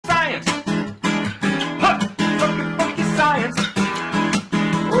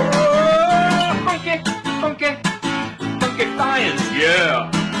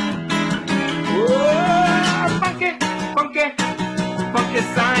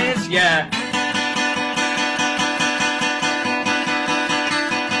yeah.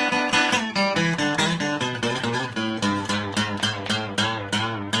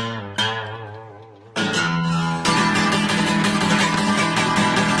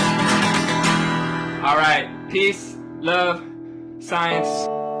 All right, peace, love, science,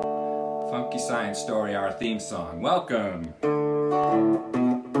 Funky Science Story, our theme song. Welcome.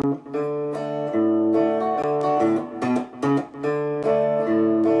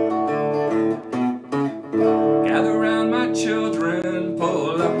 Gather round, my children,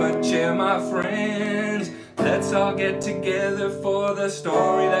 pull up a chair, my friends. Let's all get together for the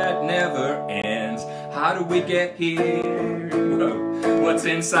story that never ends. How do we get here? Whoa. What's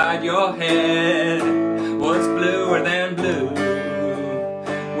inside your head? What's bluer than blue?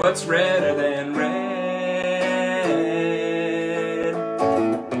 What's redder than red?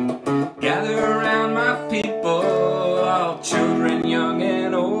 Gather around, my people, all children young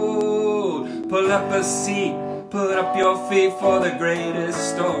and old. Pull up a seat, put up your feet for the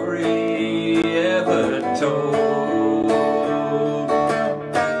greatest story ever told.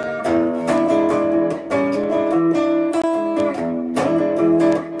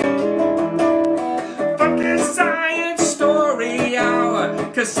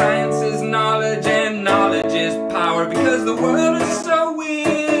 Cause science is knowledge and knowledge is power. Because the world is so weird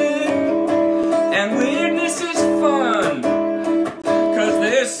and weirdness is fun. Cause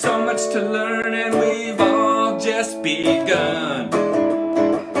there's so much to learn and we've all just begun.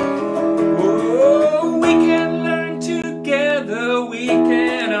 Oh, we can learn together, we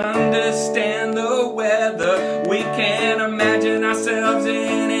can understand the weather, we can imagine ourselves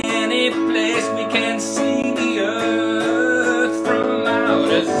in any place, we can see the earth from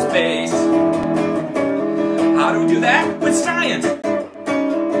outer space. How do we do that? With science.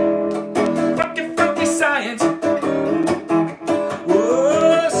 Funky, funky science.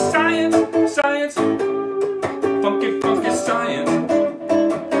 Whoa, science, science. Funky, funky science.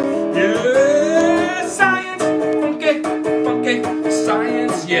 Yeah, science. Funky, funky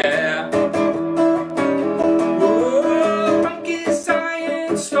science, yeah. Whoa, funky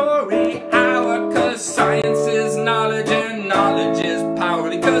science story hour. Cause science is knowledge and knowledge is power.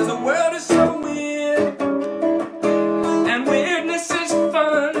 Because the world is so weird and weirdness is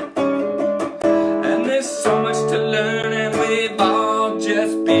fun. And there's so much to learn and we've all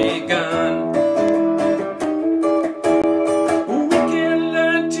just begun. We can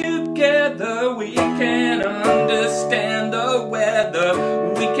learn together, we can understand the weather,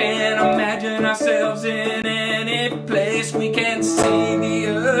 we can imagine ourselves in any place, we can see the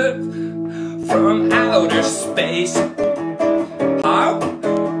earth from outer space. How?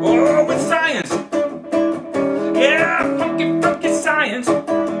 Oh, with science. Yeah, funky, funky science.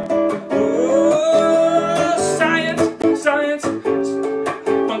 Oh, science, science.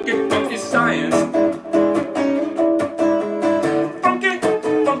 Funky, funky science. Funky,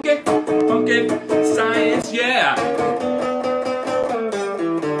 funky, funky science, yeah.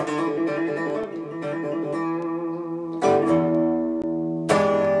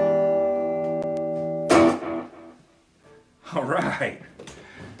 All right.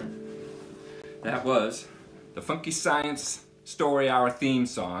 That was the Funky Science Story Hour theme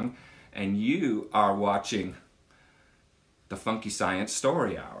song, and you are watching the Funky Science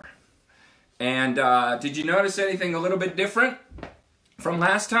Story Hour. And did you notice anything a little bit different from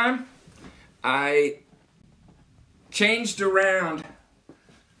last time? I changed around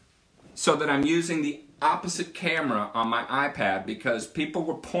so that I'm using the opposite camera on my iPad because people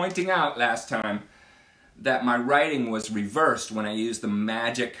were pointing out last time that my writing was reversed when I used the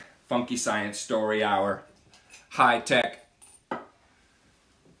magic Funky Science Story Hour high-tech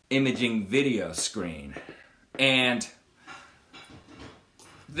imaging video screen. And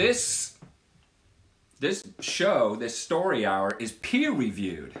this show, this story hour, is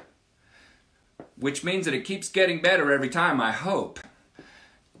peer-reviewed, which means that it keeps getting better every time, I hope.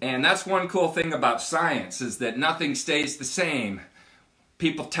 And that's one cool thing about science, is that nothing stays the same.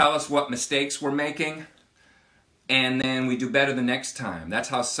 People tell us what mistakes we're making, and then we do better the next time. That's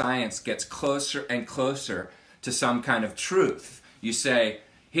how science gets closer and closer to some kind of truth. You say,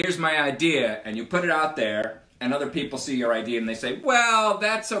 here's my idea, and you put it out there, and other people see your idea and they say, well,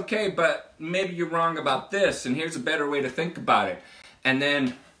 that's okay, but maybe you're wrong about this, and here's a better way to think about it. And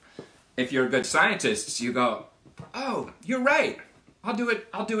then, if you're a good scientist, you go, oh, you're right. I'll do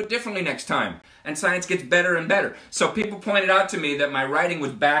it differently next time. And science gets better and better. So people pointed out to me that my writing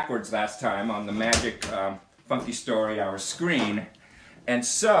was backwards last time on the magic Funky Story Hour screen. And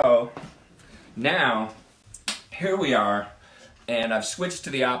so, now, here we are, and I've switched to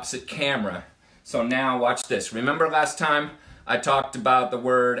the opposite camera. So now, watch this. Remember last time I talked about the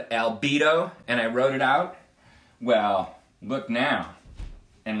word albedo, and I wrote it out. Well, look now.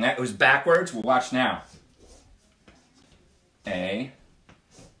 And that was backwards. We'll watch now. A,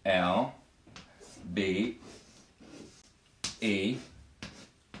 L, B, E,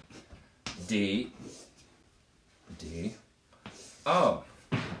 D, D, O.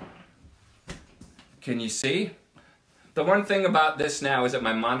 Can you see? The one thing about this now is that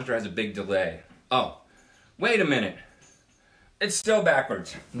my monitor has a big delay. Oh, wait a minute. It's still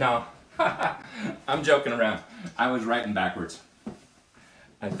backwards. No, I'm joking around. I was writing backwards.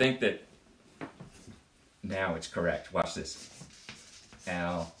 I think that now it's correct. Watch this.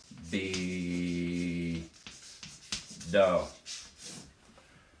 L, B, do.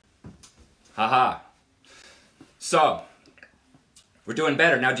 Haha. So, we're doing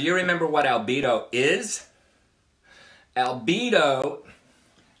better. Now, do you remember what albedo is? Albedo,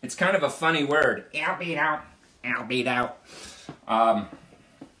 it's kind of a funny word. Albedo, albedo.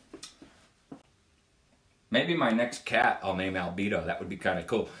 Maybe my next cat I'll name Albedo. That would be kind of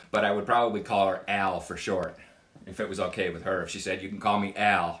cool. But I would probably call her Al for short, if it was okay with her. If she said, you can call me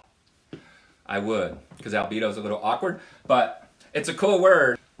Al, I would, because albedo's a little awkward. But it's a cool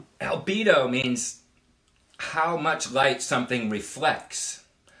word. Albedo means how much light something reflects.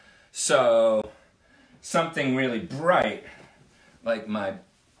 So, something really bright, like my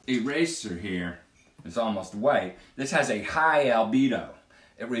eraser here, is almost white. This has a high albedo.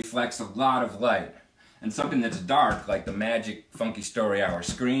 It reflects a lot of light. And something that's dark, like the Magic Funky Story Hour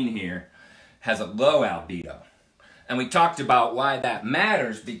screen here, has a low albedo. And we talked about why that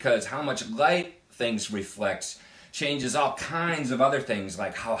matters, because how much light things reflects changes all kinds of other things,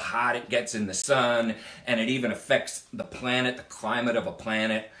 like how hot it gets in the sun, and it even affects the planet, the climate of a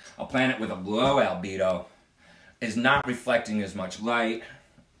planet. A planet with a low albedo is not reflecting as much light.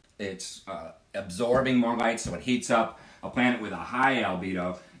 It's absorbing more light, so it heats up. A planet with a high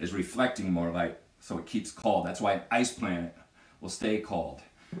albedo is reflecting more light, so it keeps cold. That's why an ice planet will stay cold.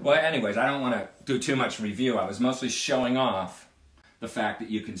 Well, anyways, I don't want to do too much review. I was mostly showing off the fact that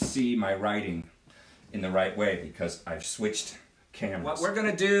you can see my writing in the right way because I've switched cameras. What we're going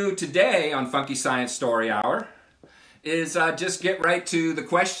to do today on Funky Science Story Hour is just get right to the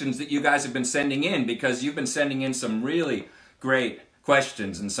questions that you guys have been sending in, because you've been sending in some really great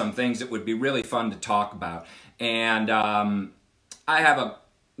questions and some things that would be really fun to talk about. And I have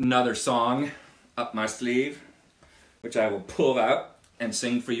another song up my sleeve, which I will pull out and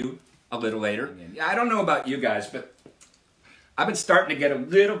sing for you a little later. I don't know about you guys, but I've been starting to get a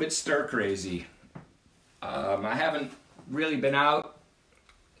little bit stir-crazy. I haven't really been out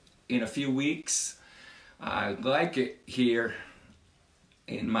in a few weeks. I like it here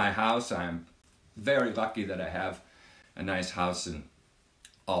in my house. I'm very lucky that I have a nice house and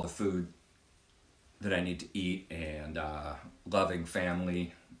all the food that I need to eat, and loving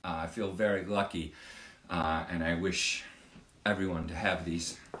family. I feel very lucky, and I wish everyone to have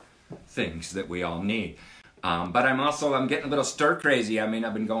these things that we all need. But I'm getting a little stir crazy. I mean,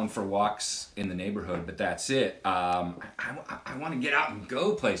 I've been going for walks in the neighborhood, but that's it. I want to get out and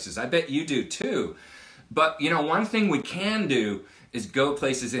go places. I bet you do too. But, you know, one thing we can do is go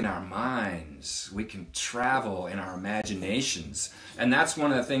places in our minds. We can travel in our imaginations. And that's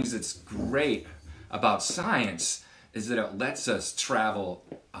one of the things that's great about science, is that it lets us travel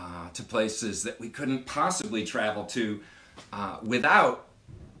to places that we couldn't possibly travel to without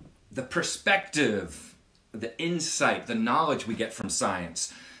the perspective, the insight, the knowledge we get from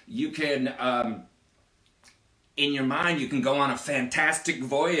science. You can, in your mind, you can go on a fantastic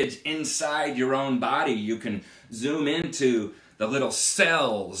voyage inside your own body. You can zoom into the little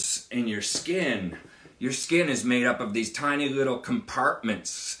cells in your skin. Your skin is made up of these tiny little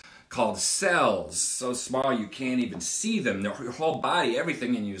compartments called cells, so small you can't even see them. Your whole body,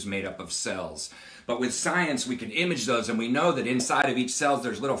 everything in you is made up of cells. But with science, we can image those, and we know that inside of each cell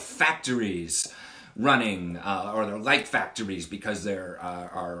there's little factories running, or they're light factories, because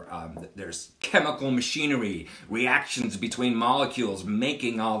there's chemical machinery, reactions between molecules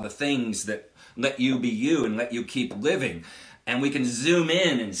making all the things that let you be you and let you keep living. And we can zoom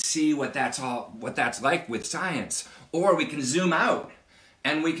in and see what that's like with science. Or we can zoom out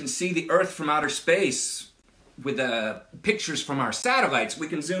and we can see the Earth from outer space with pictures from our satellites. We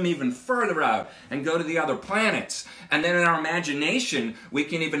can zoom even further out and go to the other planets. And then in our imagination, we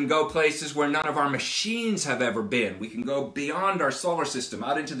can even go places where none of our machines have ever been. We can go beyond our solar system,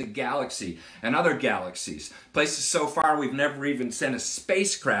 out into the galaxy and other galaxies. Places so far we've never even sent a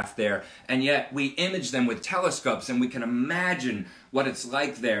spacecraft there, and yet we image them with telescopes, and we can imagine what it's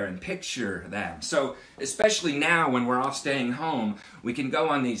like there and picture them. So especially now when we're all staying home, we can go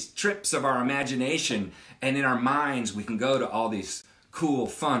on these trips of our imagination, and in our minds we can go to all these cool,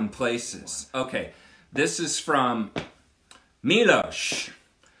 fun places. Okay, this is from Milos.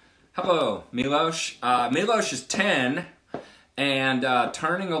 Hello, Milos. Milos is 10 and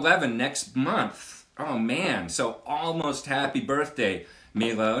turning 11 next month. Oh man, so almost happy birthday,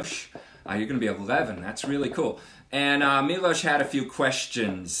 Milos. You're going to be 11. That's really cool. And Milos had a few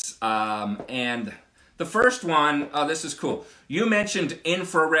questions. And the first one, oh, this is cool. You mentioned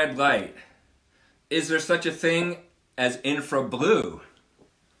infrared light. Is there such a thing as infrablue?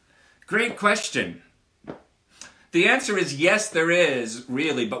 Great question. The answer is yes, there is,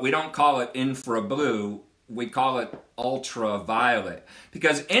 really, but we don't call it infrablue. We call it ultraviolet.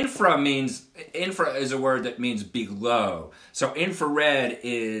 Because infra is a word that means below. So infrared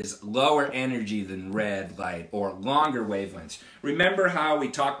is lower energy than red light, or longer wavelengths. Remember how we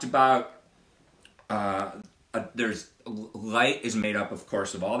talked about light is made up, of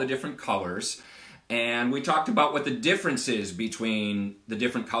course, of all the different colors. And we talked about what the difference is between the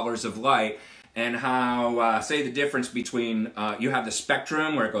different colors of light, and how, say the difference between, you have the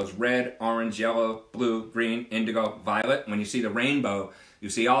spectrum where it goes red, orange, yellow, blue, green, indigo, violet. When you see the rainbow, you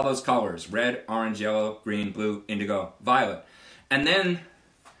see all those colors, red, orange, yellow, green, blue, indigo, violet. And then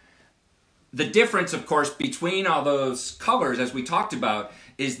the difference, of course, between all those colors, as we talked about,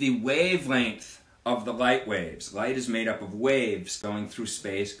 is the wavelength of the light waves. Light is made up of waves going through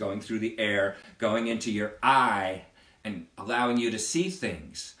space, going through the air, going into your eye, and allowing you to see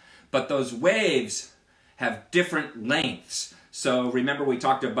things. But those waves have different lengths. So remember we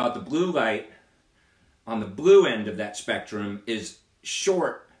talked about the blue light on the blue end of that spectrum is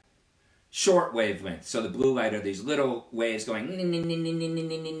short wavelength. So the blue light are these little waves going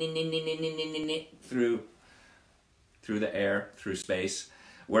through the air, through space.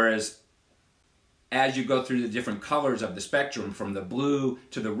 Whereas as you go through the different colors of the spectrum, from the blue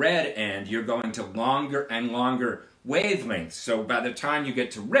to the red end, you're going to longer and longer wavelengths. So by the time you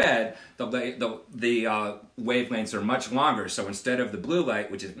get to red, the wavelengths are much longer. So instead of the blue light,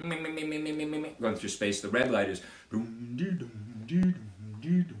 which is going through space, the red light is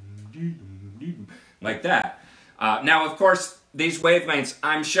like that. Now, of course, these wavelengths,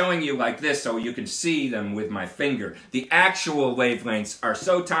 I'm showing you like this so you can see them with my finger. The actual wavelengths are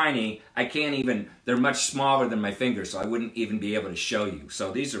so tiny, I can't even, they're much smaller than my finger, so I wouldn't even be able to show you.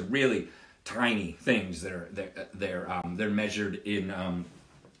 So these are really tiny things. They're measured in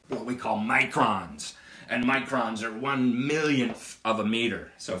what we call microns, and microns are 1/1,000,000th of a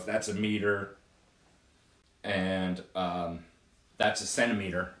meter. So if that's a meter, and that's a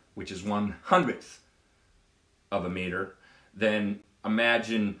centimeter, which is 1/100th of a meter, then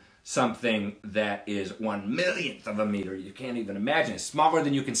imagine something that is 1/1,000,000th of a meter. You can't even imagine. It's smaller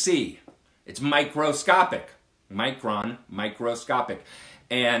than you can see. It's microscopic. Micron, microscopic.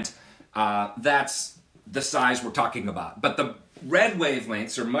 And that's the size we're talking about. But the red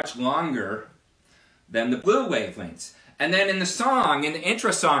wavelengths are much longer than the blue wavelengths. And then in the song, in the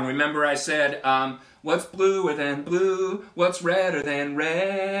intro song, remember I said, what's bluer than blue? What's redder than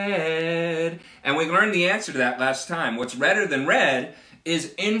red? And we learned the answer to that last time. What's redder than red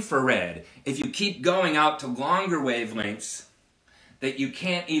is infrared. If you keep going out to longer wavelengths that you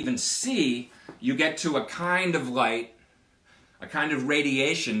can't even see, you get to a kind of light, a kind of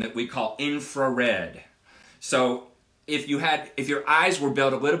radiation that we call infrared. So if your eyes were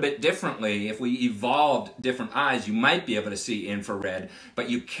built a little bit differently, if we evolved different eyes, you might be able to see infrared, but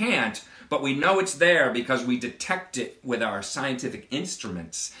you can't. But we know it's there because we detect it with our scientific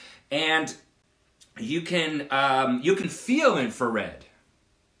instruments. And you can feel infrared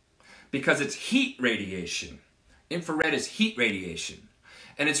because it's heat radiation. Infrared is heat radiation.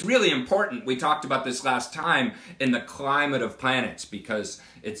 And it's really important, we talked about this last time, in the climate of planets, because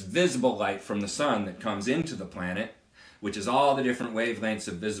it's visible light from the sun that comes into the planet, which is all the different wavelengths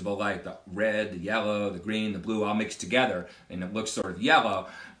of visible light, the red, the yellow, the green, the blue, all mixed together, and it looks sort of yellow.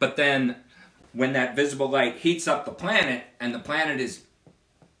 But then when that visible light heats up the planet, and the planet is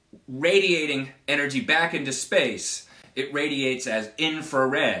radiating energy back into space, it radiates as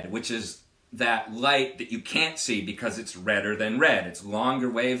infrared, which is that light that you can't see because it's redder than red. It's longer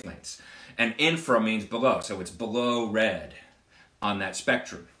wavelengths. And infra means below, so it's below red on that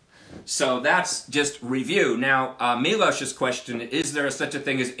spectrum. So that's just review. Now, Milos's question, is there such a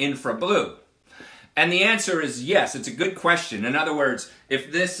thing as infrablue? And the answer is yes, it's a good question. In other words,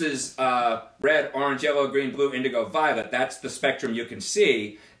 if this is red, orange, yellow, green, blue, indigo, violet, that's the spectrum you can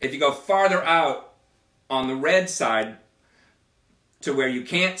see. If you go farther out on the red side to where you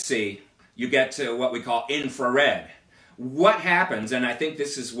can't see, you get to what we call infrared. what happens, and I think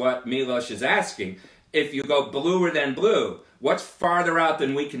this is what Milos is asking, if you go bluer than blue, what's farther out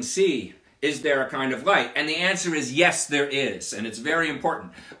than we can see? Is there a kind of light? And the answer is yes, there is, and it's very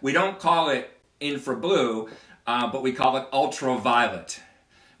important. We don't call it infrablue, but we call it ultraviolet,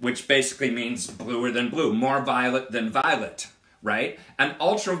 which basically means bluer than blue, more violet than violet, right? And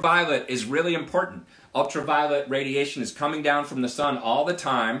ultraviolet is really important. Ultraviolet radiation is coming down from the sun all the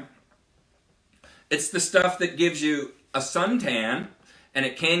time. It's the stuff that gives you a suntan, and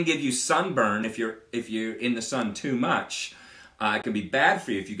it can give you sunburn if you're in the sun too much. It can be bad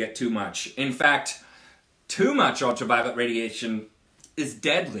for you if you get too much. In fact, too much ultraviolet radiation is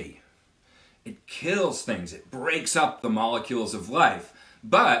deadly. It kills things. It breaks up the molecules of life.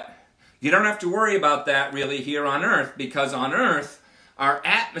 But you don't have to worry about that really here on Earth, because on Earth, our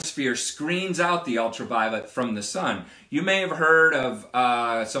atmosphere screens out the ultraviolet from the sun. You may have heard of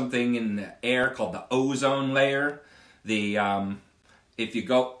something in the air called the ozone layer. If you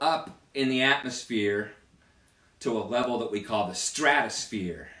go up in the atmosphere to a level that we call the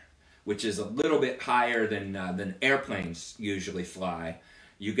stratosphere, which is a little bit higher than airplanes usually fly,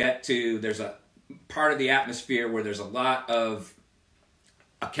 you get to, there's a part of the atmosphere where there's a lot of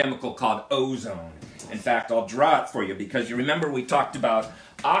a chemical called ozone. In fact, I'll draw it for you, because you remember we talked about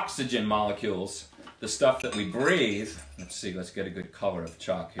oxygen molecules, the stuff that we breathe. Let's see, let's get a good color of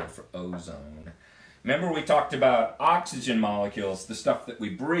chalk here for ozone. Remember we talked about oxygen molecules, the stuff that we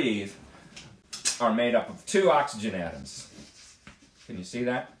breathe, are made up of 2 oxygen atoms. Can you see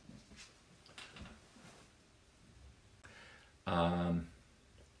that?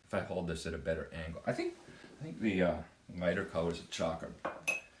 If I hold this at a better angle, I think the lighter colors of chalk are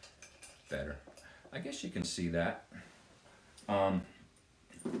better. I guess you can see that.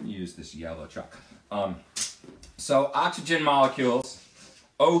 Use this yellow chalk. So oxygen molecules,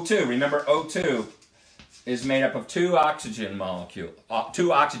 O2. Remember, O2 is made up of 2 oxygen molecules,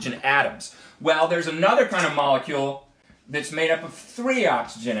 2 oxygen atoms. Well, there's another kind of molecule that's made up of 3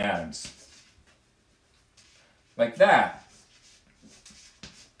 oxygen atoms, like that.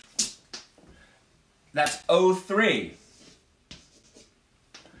 That's O3.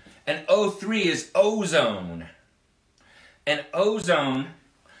 And O3 is ozone. And ozone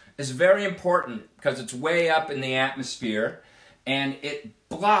is very important because it's way up in the atmosphere and it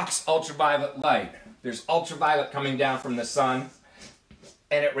blocks ultraviolet light. There's ultraviolet coming down from the sun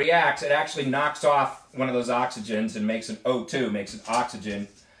and it reacts. It actually knocks off one of those oxygens and makes an O2, makes an oxygen.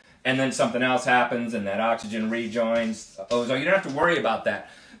 And then something else happens and that oxygen rejoins ozone. You don't have to worry about that.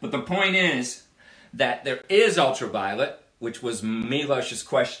 But the point is that there is ultraviolet, which was Milos's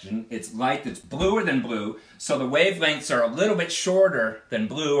question. It's light that's bluer than blue, so the wavelengths are a little bit shorter than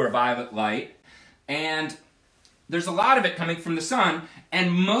blue or violet light, and there's a lot of it coming from the sun,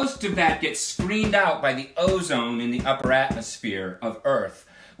 and most of that gets screened out by the ozone in the upper atmosphere of Earth,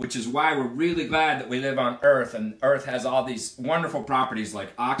 which is why we're really glad that we live on Earth, and Earth has all these wonderful properties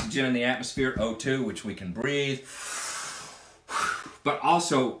like oxygen in the atmosphere, O2, which we can breathe, but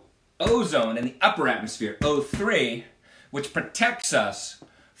also ozone in the upper atmosphere, O3, which protects us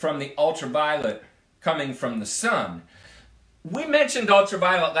from the ultraviolet coming from the sun. We mentioned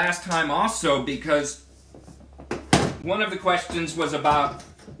ultraviolet last time also because one of the questions was about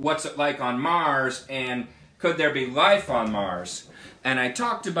what's it like on Mars and could there be life on Mars? And I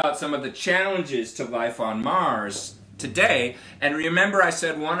talked about some of the challenges to life on Mars today. And remember I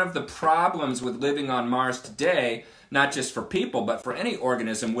said one of the problems with living on Mars today, not just for people, but for any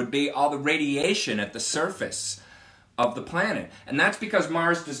organism, would be all the radiation at the surface of the planet. And that's because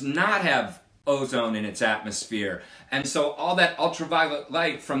Mars does not have ozone in its atmosphere. And so all that ultraviolet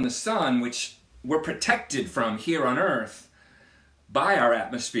light from the sun, which we're protected from here on Earth by our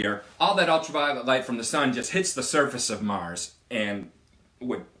atmosphere, all that ultraviolet light from the sun just hits the surface of Mars and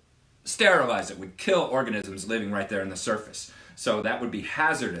would sterilize it, would kill organisms living right there in the surface. So that would be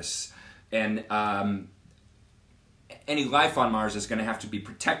hazardous. And any life on Mars is going to have to be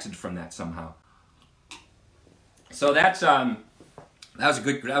protected from that somehow. So that's that was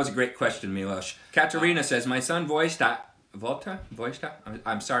a great question, Milos. Katerina says, my son Volta,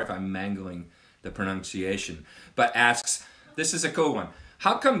 I'm sorry if I'm mangling the pronunciation, but asks, this is a cool one.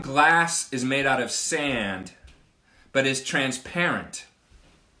 How come glass is made out of sand but is transparent?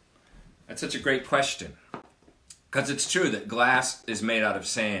 That's such a great question. Because it's true that glass is made out of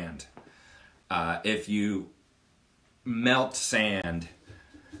sand. If you melt sand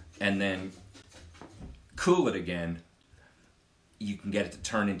and then cool it again, you can get it to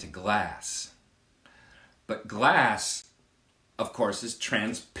turn into glass. But glass, of course, is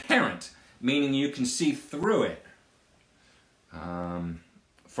transparent, meaning you can see through it.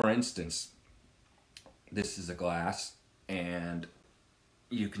 For instance, this is a glass and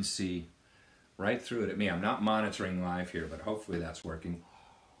you can see right through it at me. I'm not monitoring live here, but hopefully that's working.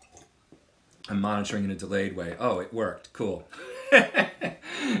 I'm monitoring in a delayed way. Oh, it worked. Cool.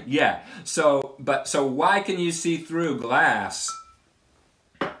 Yeah. So why can you see through glass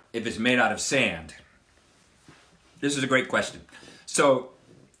if it's made out of sand? This is a great question. So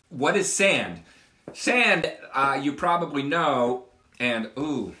what is sand? Sand, you probably know, and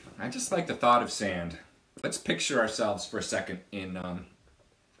ooh, I just like the thought of sand. Let's picture ourselves for a second in on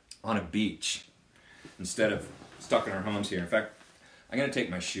a beach instead of stuck in our homes here. In fact, I'm going to take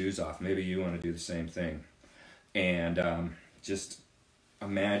my shoes off. Maybe you want to do the same thing. And just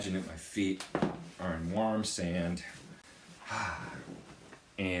imagine that my feet are in warm sand.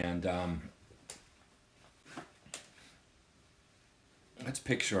 And let's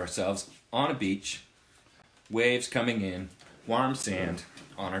picture ourselves on a beach, waves coming in, warm sand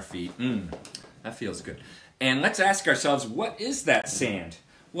on our feet. That feels good. And let's ask ourselves, what is that sand?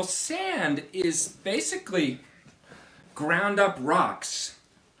 Well, sand is basically ground up rocks.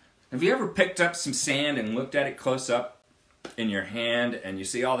 Have you ever picked up some sand and looked at it close up in your hand and you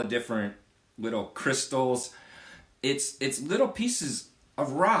see all the different little crystals? It's little pieces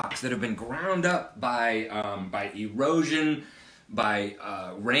of rocks that have been ground up by erosion, by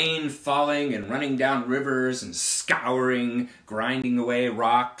rain falling and running down rivers and scouring, grinding away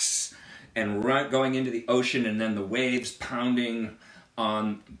rocks and going into the ocean, and then the waves pounding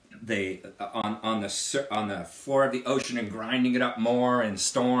on the floor of the ocean and grinding it up more in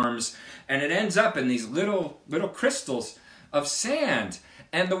storms, and it ends up in these little crystals of sand.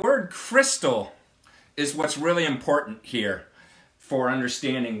 And the word crystal is what's really important here for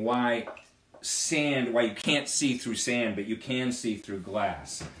understanding why you can't see through sand, but you can see through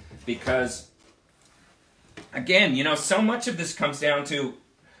glass. Because, again, you know, so much of this comes down to,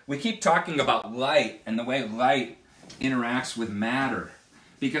 we keep talking about light and the way light interacts with matter.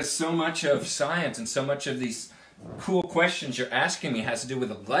 Because so much of science and so much of these cool questions you're asking me has to do with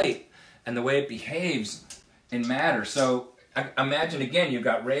the light and the way it behaves in matter. So imagine, again, you've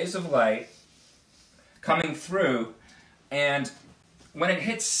got rays of light coming through, and when it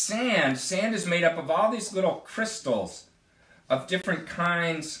hits sand, sand is made up of all these little crystals of different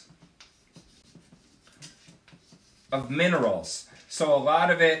kinds of minerals. So a lot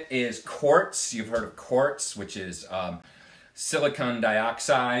of it is quartz. You've heard of quartz, which is silicon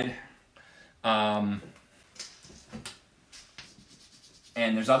dioxide. And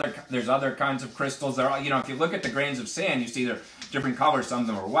there's other kinds of crystals. They're all, you know, if you look at the grains of sand, you see they're different colors. Some of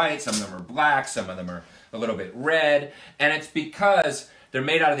them are white, some of them are black, some of them are a little bit red. And it's because they're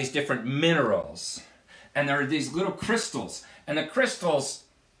made out of these different minerals. And there are these little crystals. And the crystals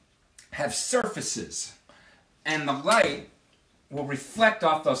have surfaces. And the light will reflect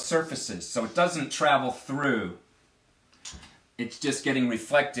off those surfaces, so it doesn't travel through. It's just getting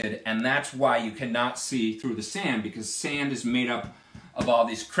reflected, and that's why you cannot see through the sand, because sand is made up of all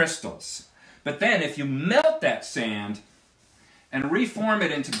these crystals. But then if you melt that sand and reform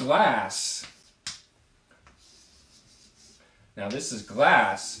it into glass, now this is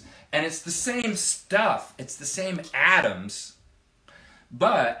glass, and it's the same stuff, it's the same atoms,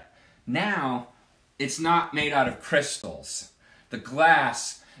 but now it's not made out of crystals. The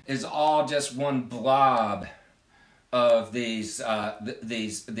glass is all just one blob of these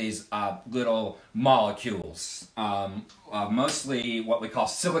little molecules, mostly what we call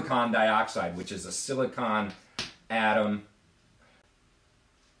silicon dioxide, which is a silicon atom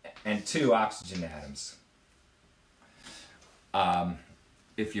and 2 oxygen atoms.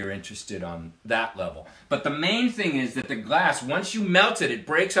 If you're interested on that level. But the main thing is that the glass, once you melt it, it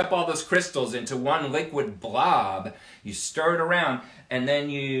breaks up all those crystals into one liquid blob. You stir it around, and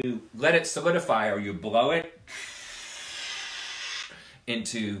then you let it solidify, or you blow it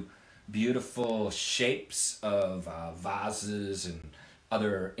into beautiful shapes of vases and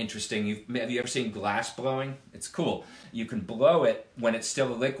other interesting. Have you ever seen glass blowing? It's cool. You can blow it when it's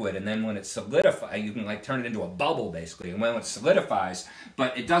still a liquid, and then when it solidifies, you can like turn it into a bubble basically. And when it solidifies,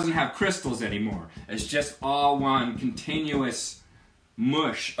 but it doesn't have crystals anymore. It's just all one continuous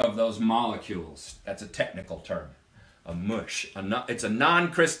mush of those molecules. That's a technical term. A mush. It's a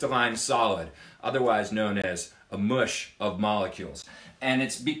non-crystalline solid, otherwise known as a mush of molecules. And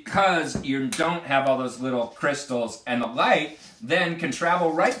it's because you don't have all those little crystals, and the light then can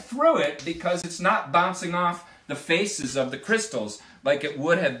travel right through it because it's not bouncing off the faces of the crystals like it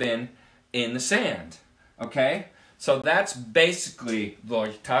would have been in the sand. Okay? So that's basically,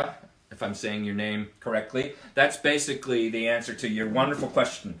 Lorita, if I'm saying your name correctly, that's basically the answer to your wonderful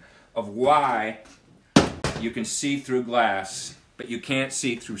question of why you can see through glass, but you can't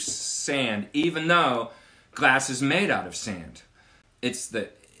see through sand, even though Glass is made out of sand. It's the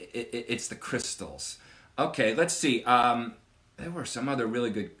crystals. Okay, let's see. There were some other really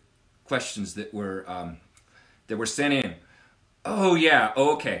good questions that were sent in. Oh yeah,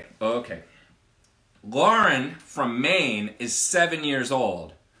 okay. Lauren from Maine is 7 years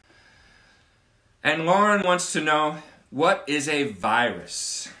old. And Lauren wants to know, what is a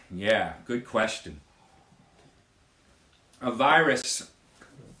virus? Yeah, good question. A virus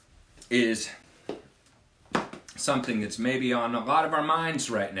is something that's maybe on a lot of our minds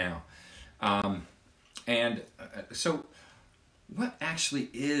right now. So what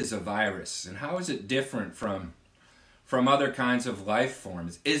actually is a virus, and how is it different from other kinds of life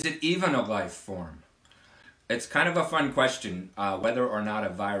forms? Is it even a life form? It's kind of a fun question, whether or not a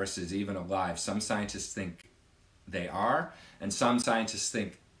virus is even alive. Some scientists think they are, and some scientists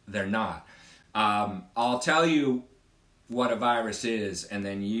think they're not. I'll tell you what a virus is, and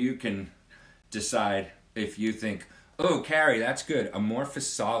then you can decide if you think, oh, Carrie, that's good. Amorphous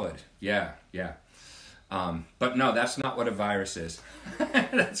solid. Yeah. But no, that's not what a virus is.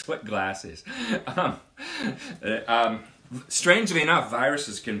 That's what glass is. Strangely enough,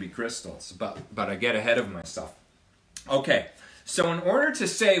 viruses can be crystals, but I get ahead of myself. Okay, so in order to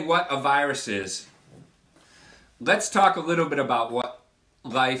say what a virus is, let's talk a little bit about what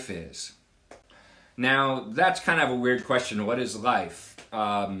life is. Now, that's kind of a weird question. What is life?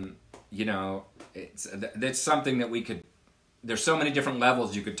 That's something that we could, there's so many different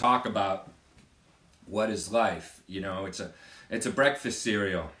levels you could talk about. What is life? It's a breakfast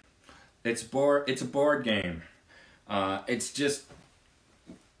cereal. It's a board game.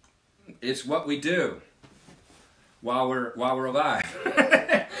 It's what we do while we're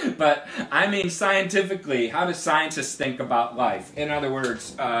alive. But I mean, scientifically, how do scientists think about life? In other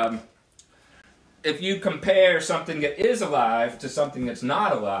words, if you compare something that is alive to something that's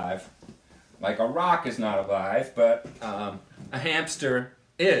not alive, like a rock is not alive, but a hamster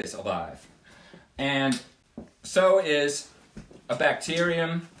is alive. And so is a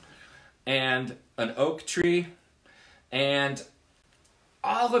bacterium and an oak tree. And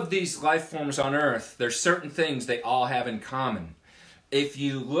all of these life forms on Earth, there's certain things they all have in common. If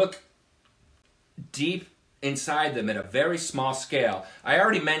you look deep inside them at a very small scale, I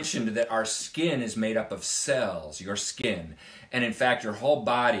already mentioned that our skin is made up of cells, your skin. And in fact, your whole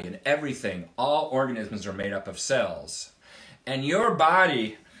body and everything, all organisms are made up of cells. And your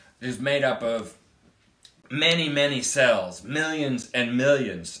body is made up of many, many cells, millions and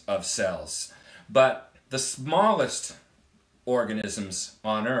millions of cells. But the smallest organisms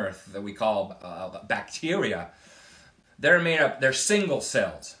on Earth that we call bacteria, they're single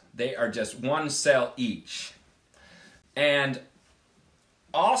cells. They are just one cell each. And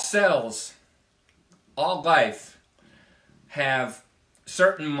all cells, all life, have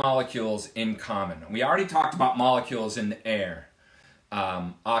certain molecules in common. We already talked about molecules in the air,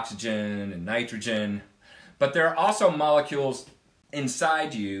 oxygen and nitrogen. But there are also molecules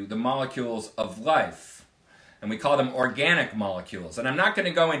inside you, the molecules of life. And we call them organic molecules. And I'm not going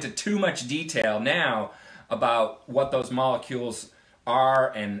to go into too much detail now about what those molecules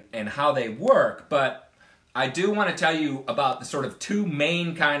are and how they work, but I do want to tell you about the sort of two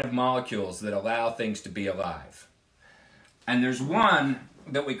main kind of molecules that allow things to be alive. And there's one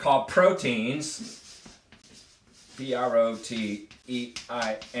that we call proteins, P-R-O-T-E-I-N-S.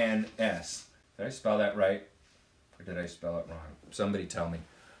 Did I spell that right? Or did I spell it wrong? Somebody tell me.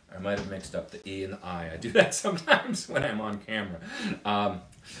 I might have mixed up the E and the I. I do that sometimes when I'm on camera. I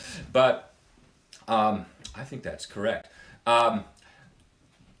think that's correct. And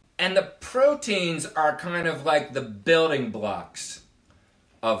the proteins are kind of like the building blocks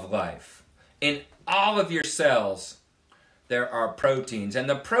of life. In all of your cells, there are proteins. And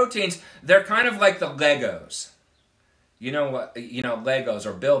the proteins, they're kind of like the Legos. You know what? Legos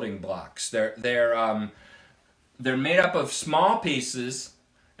are building blocks. They're made up of small pieces,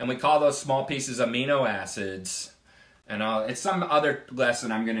 and we call those small pieces amino acids. And it's some other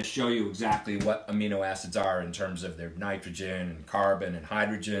lesson I'm going to show you exactly what amino acids are in terms of their nitrogen and carbon and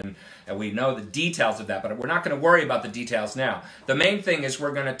hydrogen. And we know the details of that, but we're not going to worry about the details now. The main thing is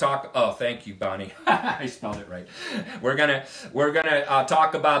we're going to talk. Oh, thank you, Bonnie. I spelled it right. We're gonna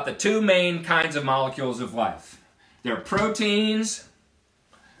talk about the two main kinds of molecules of life. There are proteins,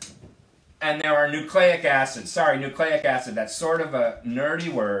 and there are nucleic acids. Sorry, nucleic acid. That's sort of a nerdy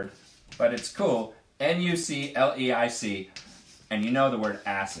word, but it's cool. N-U-C-L-E-I-C, and you know the word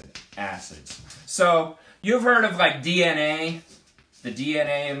acid, acids. So you've heard of like DNA, the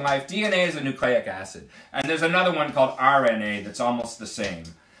DNA in life. DNA is a nucleic acid. And there's another one called RNA that's almost the same.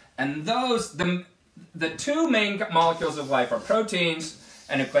 And those, the two main molecules of life are proteins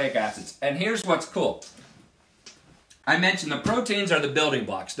and nucleic acids. And here's what's cool. I mentioned the proteins are the building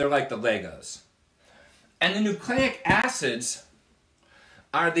blocks. They're like the Legos. And the nucleic acids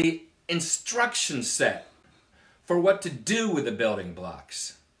are the instruction set for what to do with the building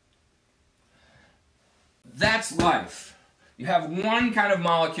blocks. That's life. You have one kind of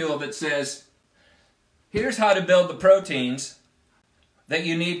molecule that says, here's how to build the proteins that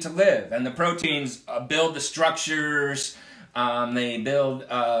you need to live. And the proteins build the structures, they build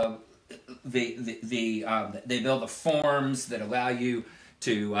they build the forms that allow you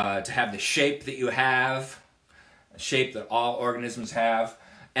to have the shape that you have, a shape that all organisms have.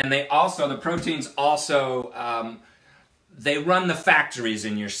 And they also, the proteins also, they run the factories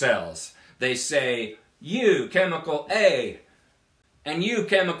in your cells. They say, you, chemical A, and you,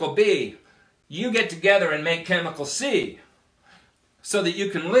 chemical B, you get together and make chemical C so that you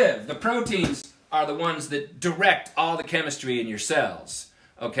can live. The proteins are the ones that direct all the chemistry in your cells,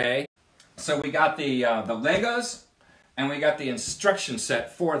 okay? So we got the Legos, and we got the instruction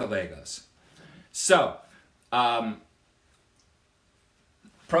set for the Legos. So,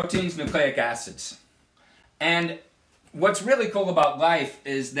 proteins, nucleic acids. And what's really cool about life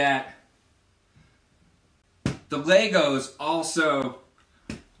is that the Legos also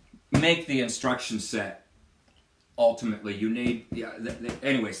make the instruction set. Ultimately, you need,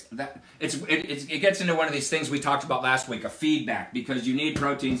 anyways, it gets into one of these things we talked about last week, a feedback, because you need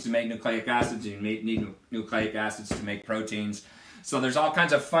proteins to make nucleic acids, and you need nucleic acids to make proteins. So there's all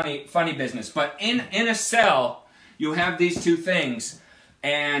kinds of funny business. But in a cell, you have these two things,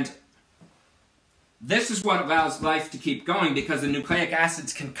 and this is what allows life to keep going, because the nucleic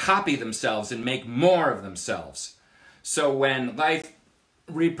acids can copy themselves and make more of themselves. So when life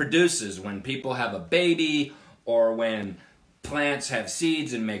reproduces, when people have a baby, or when plants have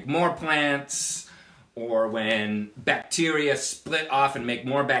seeds and make more plants, or when bacteria split off and make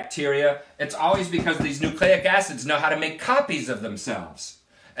more bacteria, it's always because these nucleic acids know how to make copies of themselves.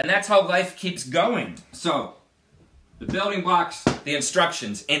 And that's how life keeps going. So, the building blocks, the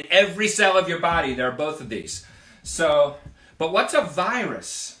instructions. In every cell of your body, there are both of these. So, but what's a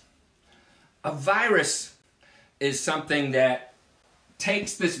virus? A virus is something that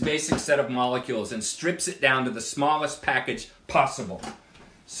takes this basic set of molecules and strips it down to the smallest package possible.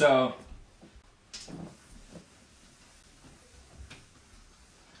 So,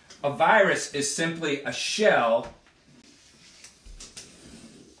 a virus is simply a shell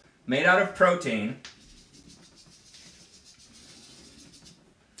made out of protein,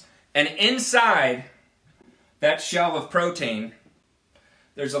 and inside that shell of protein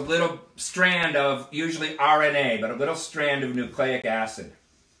there's a little strand of, usually RNA, but a little strand of nucleic acid.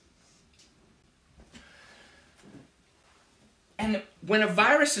 And when a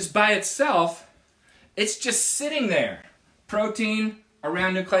virus is by itself, it's just sitting there. Protein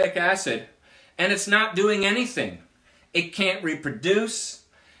around nucleic acid, and it's not doing anything. It can't reproduce,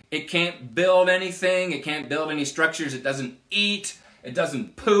 it can't build anything, it can't build any structures, it doesn't eat, it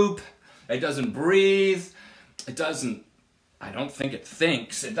doesn't poop, it doesn't breathe, it doesn't, I don't think it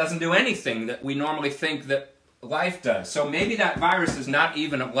thinks. It doesn't do anything that we normally think that life does. So maybe that virus is not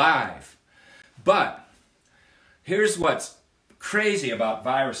even alive. But here's what's crazy about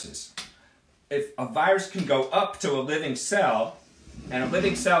viruses. If a virus can go up to a living cell, and a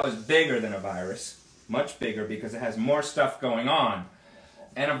living cell is bigger than a virus, much bigger because it has more stuff going on,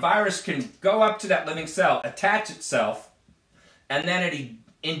 and a virus can go up to that living cell, attach itself, and then it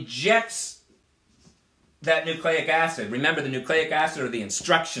injects that nucleic acid. Remember, the nucleic acid are the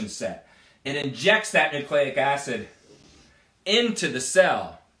instruction set. It injects that nucleic acid into the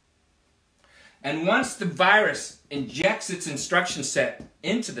cell. And once the virus injects its instruction set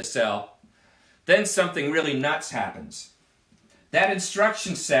into the cell, then something really nuts happens. That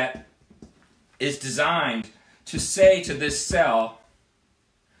instruction set is designed to say to this cell,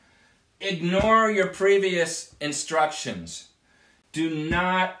 ignore your previous instructions. Do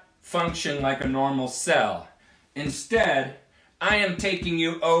not function like a normal cell. Instead, I am taking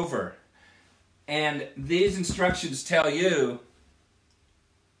you over. And these instructions tell you,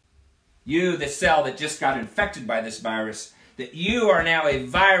 the cell that just got infected by this virus, that you are now a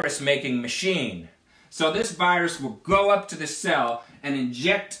virus-making machine. So this virus will go up to the cell and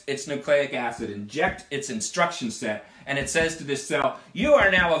inject its nucleic acid, inject its instruction set, and it says to this cell, you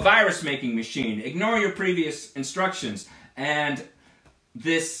are now a virus-making machine. Ignore your previous instructions. And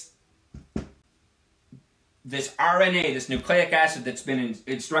this RNA, this nucleic acid that's been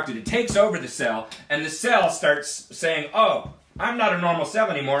instructed, it takes over the cell, and the cell starts saying, oh, I'm not a normal cell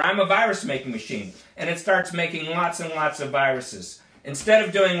anymore, I'm a virus-making machine. And it starts making lots and lots of viruses. Instead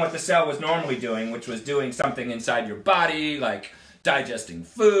of doing what the cell was normally doing, which was doing something inside your body, like digesting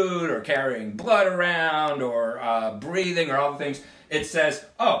food or carrying blood around or breathing or all the things, it says,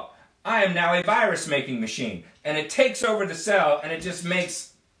 oh, I am now a virus-making machine. And it takes over the cell and it just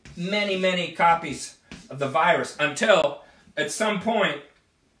makes many, many copies of the virus until at some point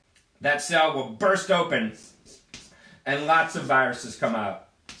that cell will burst open and lots of viruses come out.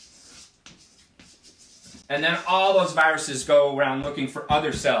 And then all those viruses go around looking for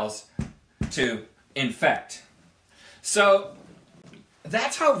other cells to infect. So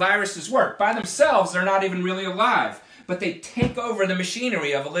that's how viruses work. By themselves, they're not even really alive, but they take over the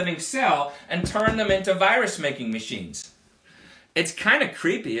machinery of a living cell and turn them into virus-making machines. It's kind of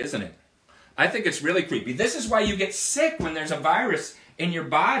creepy, isn't it? I think it's really creepy. This is why you get sick when there's a virus in your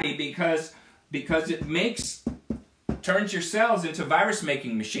body, because it turns your cells into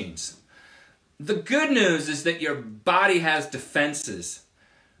virus-making machines. The good news is that your body has defenses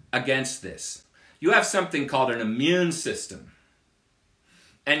against this. You have something called an immune system.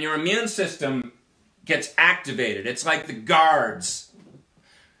 And your immune system gets activated. It's like the guards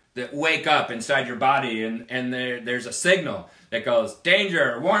that wake up inside your body, and there's a signal that goes,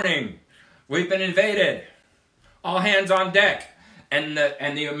 danger, warning, we've been invaded, all hands on deck. And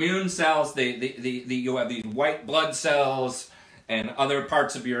the immune cells, you have these white blood cells and other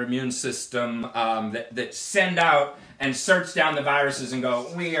parts of your immune system that send out and search down the viruses and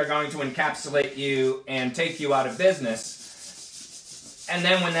go, we are going to encapsulate you and take you out of business. And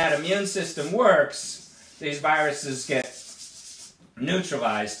then when that immune system works, these viruses get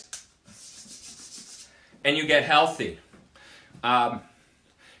neutralized and you get healthy.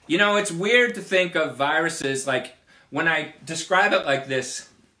 You know, it's weird to think of viruses like, when I describe it like this,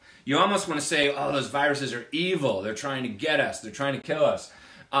 you almost want to say, oh, those viruses are evil. They're trying to get us. They're trying to kill us.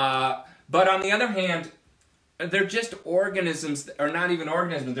 But on the other hand, they're just organisms, or not even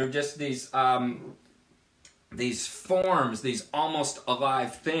organisms. They're just these forms, these almost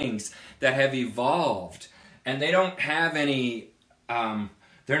alive things that have evolved. And they don't have any,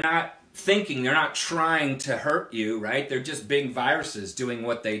 they're not thinking, they're not trying to hurt you, right? They're just big viruses doing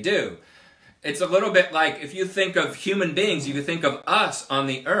what they do. It's a little bit like, if you think of human beings, you think of us on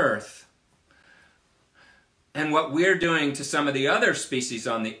the earth and what we're doing to some of the other species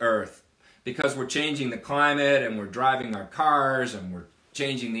on the earth, because we're changing the climate and we're driving our cars and we're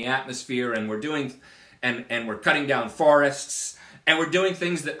changing the atmosphere and we're doing, and we're cutting down forests and we're doing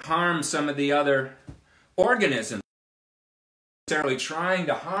things that harm some of the other organisms. Necessarily trying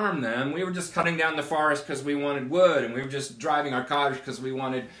to harm them. We were just cutting down the forest because we wanted wood, and we were just driving our cars because we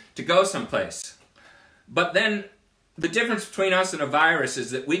wanted to go someplace. But then the difference between us and a virus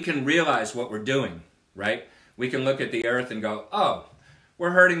is that we can realize what we're doing, right? We can look at the earth and go, oh,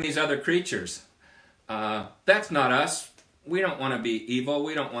 we're hurting these other creatures. That's not us. We don't want to be evil.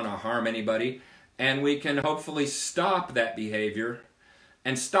 We don't want to harm anybody. And we can hopefully stop that behavior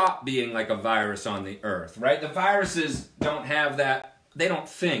and stop being like a virus on the earth, right? The viruses don't have that, they don't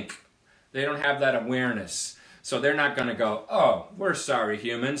think. They don't have that awareness. So they're not going to go, oh, we're sorry,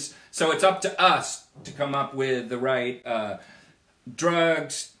 humans. So it's up to us to come up with the right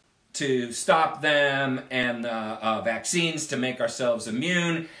drugs to stop them, and vaccines to make ourselves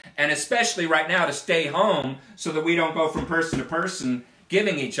immune, and especially right now to stay home so that we don't go from person to person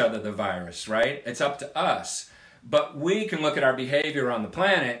giving each other the virus, right? It's up to us. But we can look at our behavior on the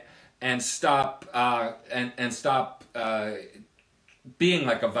planet and stop being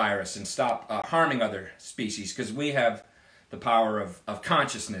like a virus and stop harming other species, because we have the power of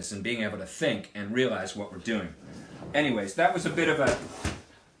consciousness and being able to think and realize what we're doing. Anyways, that was a bit of a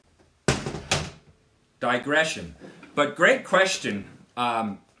digression. But great question,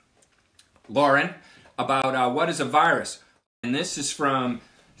 Lauren, about what is a virus. And this is from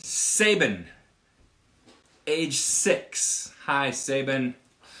Sabin, age 6. Hi, Sabin.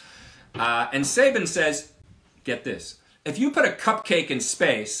 And Sabin says, get this, if you put a cupcake in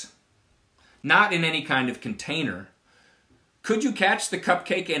space, not in any kind of container, could you catch the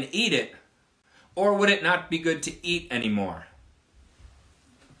cupcake and eat it, or would it not be good to eat anymore?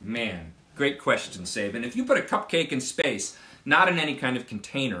 Man, great question, Sabin. If you put a cupcake in space, not in any kind of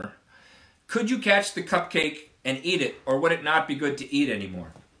container, could you catch the cupcake and eat it, or would it not be good to eat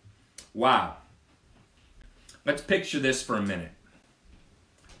anymore? Wow. Let's picture this for a minute.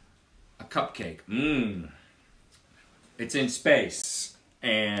 A cupcake. It's in space.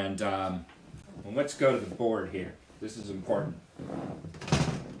 And well, let's go to the board here. This is important.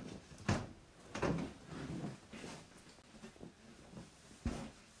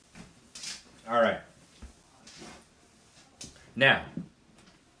 All right. Now,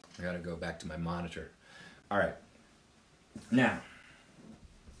 I gotta go back to my monitor. All right. Now,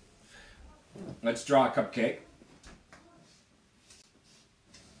 let's draw a cupcake.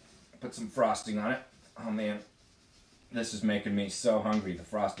 put some frosting on it. Oh man, this is making me so hungry. The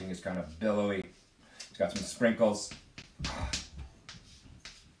frosting is kind of billowy. It's got some sprinkles.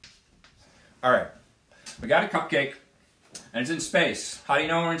 All right, we got a cupcake, and it's in space. How do you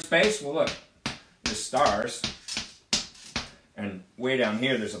know we're in space? Well, look, there's stars, and way down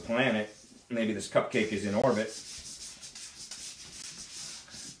here there's a planet. Maybe this cupcake is in orbit.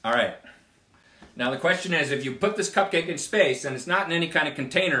 All right. Now the question is, if you put this cupcake in space and it's not in any kind of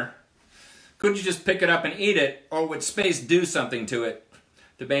container, could you just pick it up and eat it, or would space do something to it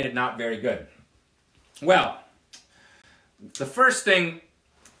to make it not very good? Well, the first thing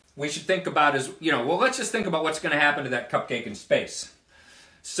we should think about is, well, let's just think about what's going to happen to that cupcake in space.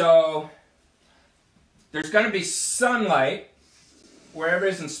 So there's going to be sunlight wherever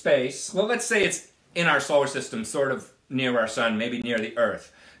it is in space. Well, let's say it's in our solar system, sort of near our sun, maybe near the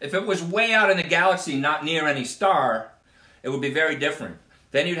Earth. If it was way out in the galaxy, not near any star, it would be very different.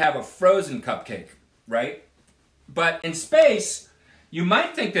 Then you'd have a frozen cupcake, right? But in space, you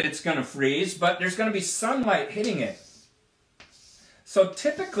might think that it's going to freeze, but there's going to be sunlight hitting it. So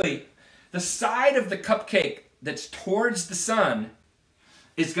typically, the side of the cupcake that's towards the sun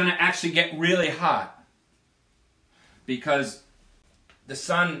is going to actually get really hot because the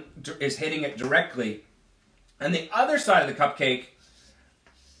sun is hitting it directly. And the other side of the cupcake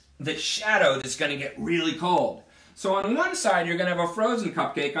that's shadowed is going to get really cold. So on one side, you're going to have a frozen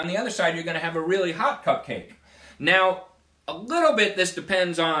cupcake. On the other side, you're going to have a really hot cupcake. Now, a little bit this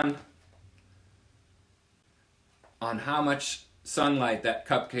depends on how much sunlight that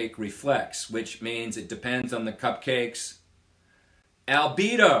cupcake reflects, which means it depends on the cupcake's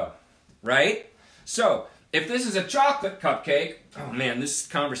albedo, right? So, if this is a chocolate cupcake, oh man, this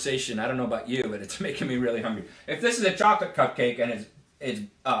conversation, I don't know about you, but it's making me really hungry. If this is a chocolate cupcake and it's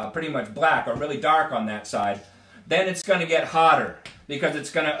pretty much black or really dark on that side, then it's going to get hotter because it's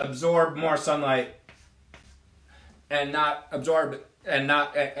going to absorb more sunlight and not absorb and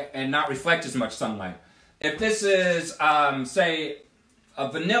not reflect as much sunlight. If this is, say, a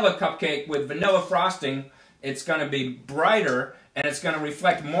vanilla cupcake with vanilla frosting, it's going to be brighter and it's going to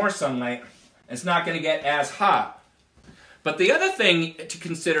reflect more sunlight. It's not going to get as hot. But the other thing to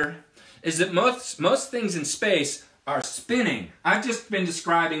consider is that most things in space are spinning. I've just been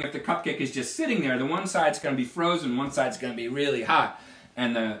describing if the cupcake is just sitting there, the one side's going to be frozen, one side's going to be really hot,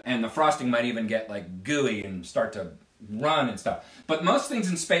 and the frosting might even get like gooey and start to run and stuff. But most things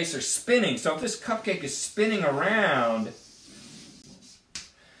in space are spinning, so if this cupcake is spinning around,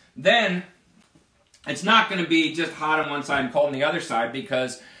 then it's not going to be just hot on one side and cold on the other side,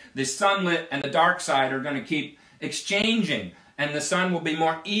 because the sunlit and the dark side are going to keep exchanging, and the sun will be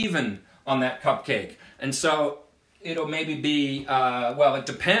more even on that cupcake. And so it'll maybe be, well, it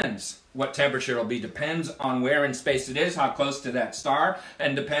depends what temperature it'll be. Depends on where in space it is, how close to that star,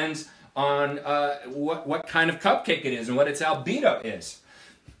 and depends on what kind of cupcake it is and what its albedo is.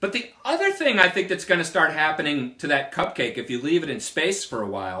 But the other thing I think that's going to start happening to that cupcake if you leave it in space for a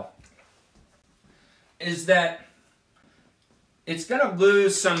while is that it's going to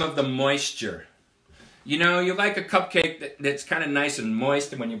lose some of the moisture. You know, you like a cupcake that's kind of nice and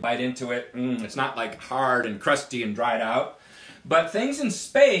moist, and when you bite into it, it's not like hard and crusty and dried out. But things in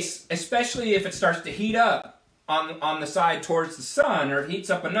space, especially if it starts to heat up on the side towards the sun, or it heats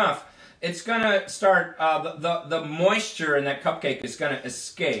up enough, it's going to start, the moisture in that cupcake is going to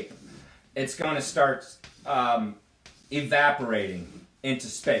escape. It's going to start evaporating into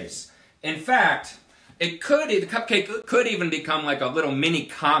space. In fact, the cupcake could even become like a little mini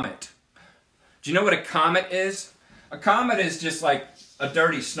comet. Do you know what a comet is? A comet is just like a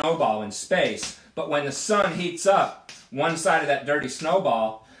dirty snowball in space, but when the sun heats up one side of that dirty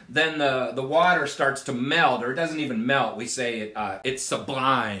snowball, then the water starts to melt, or it doesn't even melt. We say it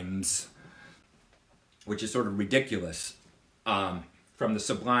sublimes, which is sort of ridiculous, from the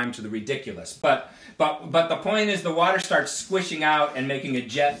sublime to the ridiculous. But the point is the water starts squishing out and making a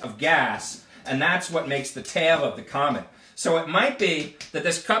jet of gas, and that's what makes the tail of the comet. So it might be that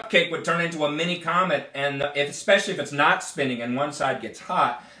this cupcake would turn into a mini comet, and especially if it's not spinning and one side gets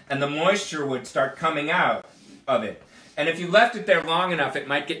hot, and the moisture would start coming out of it. And if you left it there long enough, it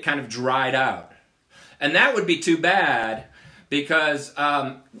might get kind of dried out. And that would be too bad, because,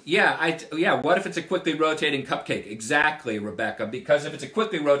 what if it's a quickly rotating cupcake? Exactly, Rebecca, because if it's a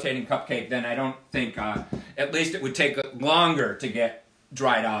quickly rotating cupcake, then I don't think, at least it would take longer to get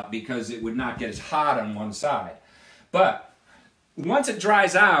dried out, because it would not get as hot on one side. But once it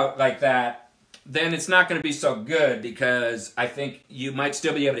dries out like that, then it's not going to be so good, because I think you might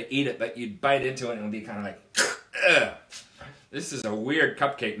still be able to eat it, but you'd bite into it and it would be kind of like, ugh. This is a weird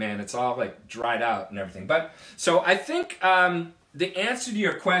cupcake, man. It's all like dried out and everything. But so I think the answer to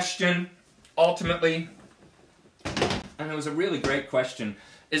your question, ultimately, and it was a really great question,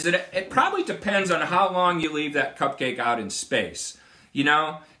 is that it probably depends on how long you leave that cupcake out in space. You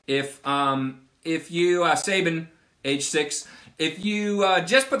know, if you, Sabin, age 6, if you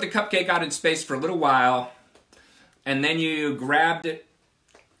just put the cupcake out in space for a little while, and then you grabbed it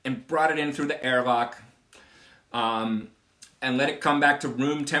and brought it in through the airlock, and let it come back to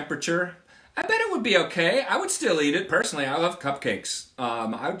room temperature, I bet it would be okay. I would still eat it, personally. I love cupcakes.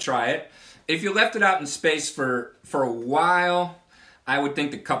 I would try it. If you left it out in space for a while, I would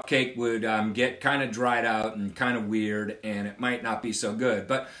think the cupcake would get kind of dried out and kind of weird, and it might not be so good.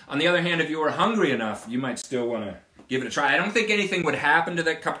 But on the other hand, if you were hungry enough, you might still want to give it a try. I don't think anything would happen to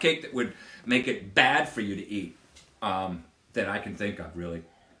that cupcake that would make it bad for you to eat, that I can think of, really.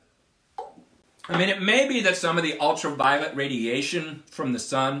 I mean, it may be that some of the ultraviolet radiation from the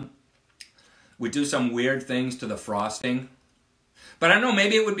sun would do some weird things to the frosting. But I don't know,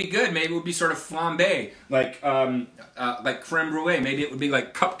 maybe it would be good. Maybe it would be sort of flambé, like creme brulee. Maybe it would be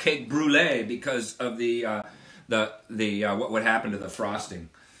like cupcake brulee because of the what would happen to the frosting.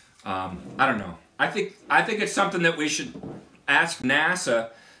 I don't know. I think it's something that we should ask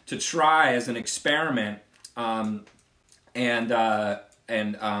NASA to try as an experiment, and you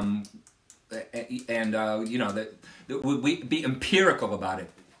know, that we be empirical about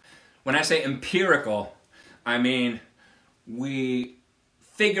it. When I say empirical, I mean we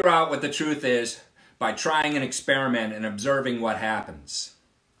figure out what the truth is by trying an experiment and observing what happens.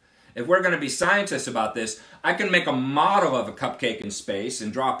 If we're going to be scientists about this, I can make a model of a cupcake in space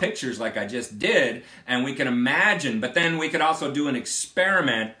and draw pictures like I just did, and we can imagine, but then we could also do an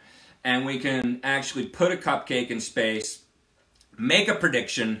experiment and we can actually put a cupcake in space, make a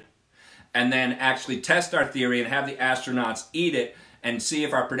prediction, and then actually test our theory and have the astronauts eat it and see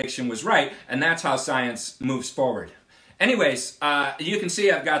if our prediction was right, and that's how science moves forward. Anyways, you can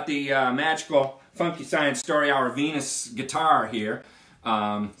see I've got the magical Funky Science Story Hour Venus guitar here.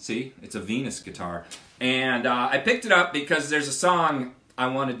 See, it's a Venus guitar. And I picked it up because there's a song I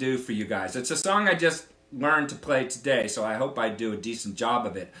want to do for you guys. It's a song I just learned to play today, so I hope I do a decent job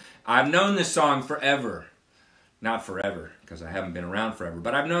of it. I've known this song forever. Not forever, because I haven't been around forever,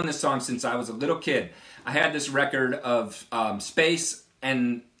 but I've known this song since I was a little kid. I had this record of space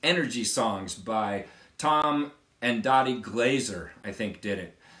and energy songs by Tom and Dottie Glazer, I think, did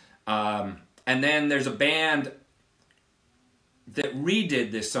it. And then there's a band that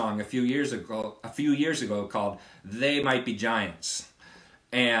redid this song a few years ago called They Might Be Giants.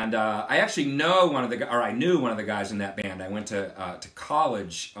 And I actually know I knew one of the guys in that band. I went to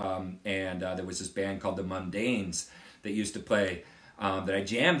college, and there was this band called the Mundanes that used to play, that I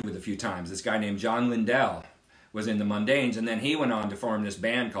jammed with a few times. This guy named John Lindell was in the Mundanes, and then he went on to form this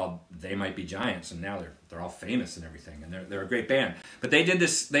band called They Might Be Giants, and now they're all famous and everything, and they're a great band. But they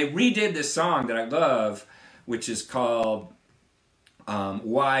redid this song that I love, which is called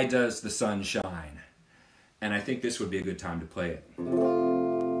Why Does the Sun Shine? And I think this would be a good time to play it.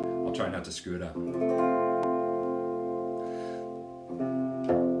 I'll try not to screw it up. A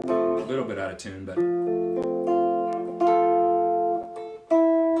little bit out of tune, but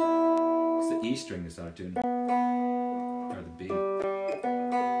it's the E string that's out of tune, or the B.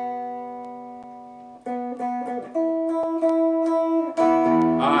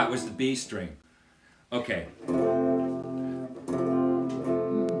 Ah, it was the B string. Okay.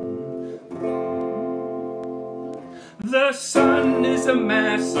 The sun is a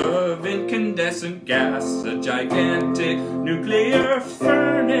mass of incandescent gas, a gigantic nuclear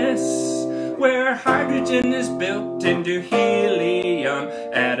furnace, where hydrogen is built into helium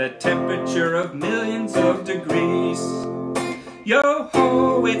at a temperature of millions of degrees.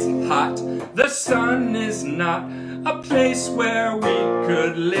 Yo-ho, it's hot. The sun is not a place where we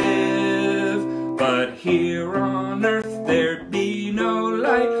could live, but here on Earth there'd be no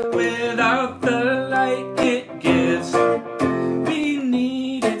light without the light it gives. We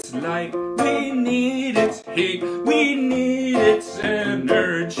need its light, we need its heat, we need its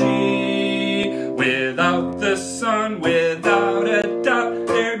energy. Without the sun, without a doubt,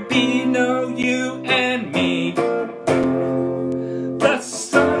 there'd be no you and me. The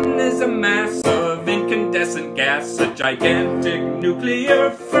sun is a mass of incandescent gas, a gigantic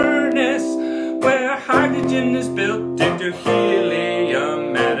nuclear furnace, where hydrogen is built into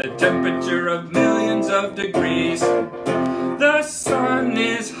helium at a temperature of millions of degrees. The sun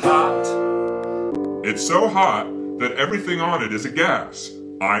is hot. It's so hot that everything on it is a gas.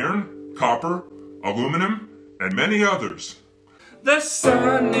 Iron, copper, aluminum, and many others. The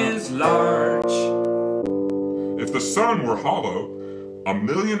sun is large. If the sun were hollow,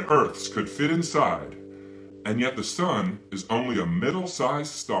 1,000,000 Earths could fit inside. And yet the sun is only a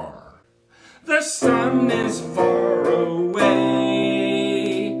middle-sized star. The sun is far away,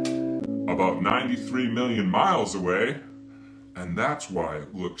 about 93 million miles away, and that's why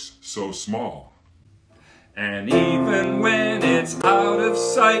it looks so small. And even when it's out of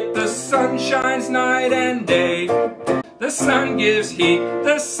sight, the sun shines night and day. The sun gives heat,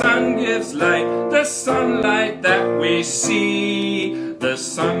 the sun gives light, the sunlight that we see. The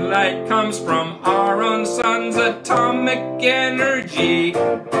sunlight comes from our own sun's atomic energy.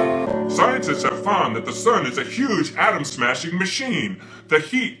 Scientists have found that the sun is a huge atom-smashing machine. The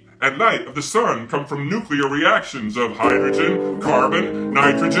heat and light of the sun come from nuclear reactions of hydrogen, carbon,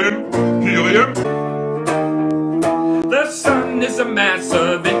 nitrogen, helium. The sun is a mass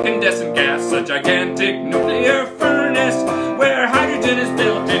of incandescent gas, a gigantic nuclear furnace where hydrogen is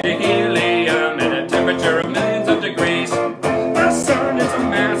built into helium at a temperature of millions of degrees. The sun is a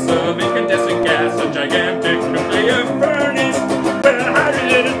mass of incandescent gas, a gigantic nuclear furnace where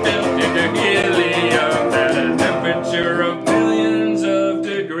hydrogen is built into helium at a temperature of millions of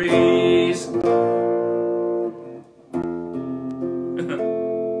degrees.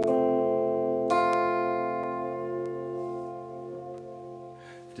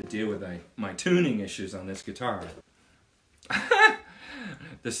 To deal with my tuning issues on this guitar.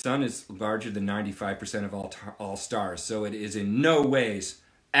 The sun is larger than 95% of all stars, so it is in no ways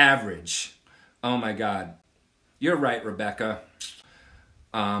average. Oh my God. You're right, Rebecca.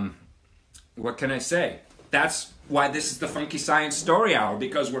 What can I say? That's why this is the Funky Science Story Hour,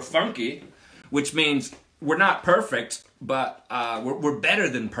 because we're funky, which means we're not perfect, but we're better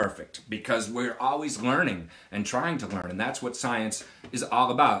than perfect, because we're always learning and trying to learn, and that's what science is all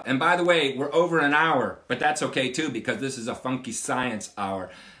about. And by the way, we're over an hour, but that's okay too, because this is a Funky Science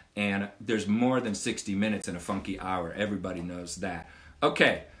Hour, and there's more than 60 minutes in a funky hour. Everybody knows that.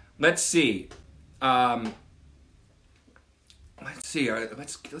 Okay, let's see.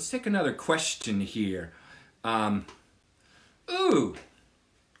 Let's take another question here.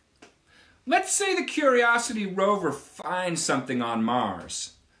 Let's say the Curiosity rover finds something on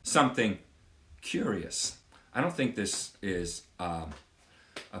Mars. Something curious. I don't think this is a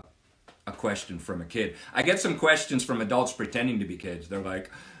question from a kid. I get some questions from adults pretending to be kids. They're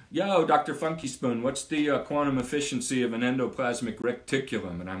like, yo, Dr. Funky Spoon, what's the quantum efficiency of an endoplasmic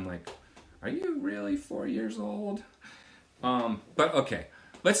reticulum? And I'm like, are you really 4 years old? But okay.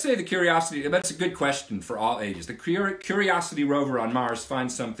 Let's say the Curiosity, that's a good question for all ages. The Curiosity rover on Mars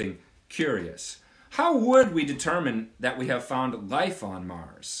finds something curious. How would we determine that we have found life on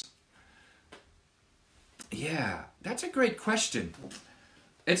Mars? Yeah, that's a great question.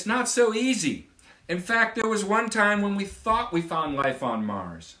 It's not so easy. In fact, there was one time when we thought we found life on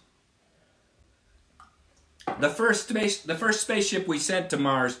Mars. The first spaceship we sent to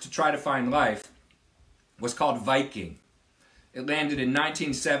Mars to try to find life was called Viking. It landed in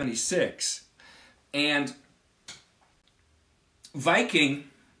 1976. And Viking,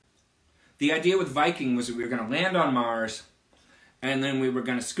 the idea with Viking was that we were going to land on Mars, and then we were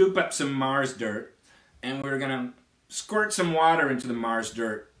going to scoop up some Mars dirt, and we were going to squirt some water into the Mars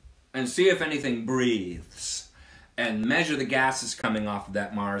dirt and see if anything breathes, and measure the gases coming off of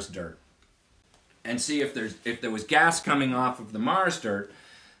that Mars dirt, and see if there was gas coming off of the Mars dirt,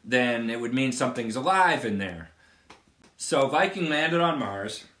 then it would mean something's alive in there. So Viking landed on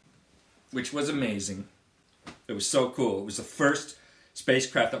Mars, which was amazing. It was so cool. It was the first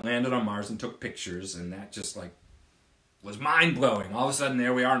spacecraft that landed on Mars and took pictures, and that just like was mind-blowing. All of a sudden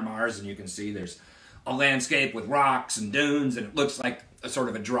there we are on Mars, and you can see there's a landscape with rocks and dunes, and it looks like a sort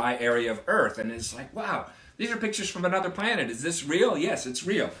of a dry area of Earth, and it's like, wow, these are pictures from another planet. Is this real? Yes, it's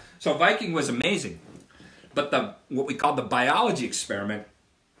real. So Viking was amazing. But what we call the biology experiment,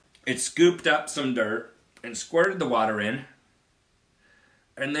 it scooped up some dirt and squirted the water in,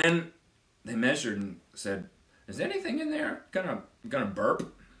 and then they measured and said, is anything in there gonna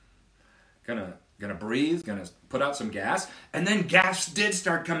burp? Gonna breathe? Gonna put out some gas? And then gas did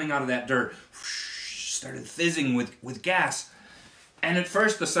start coming out of that dirt. Started fizzing with gas. And at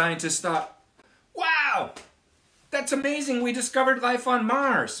first the scientists thought, wow, that's amazing, we discovered life on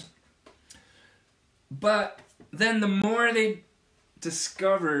Mars. But then the more they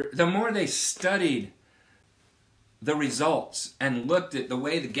studied the results and looked at the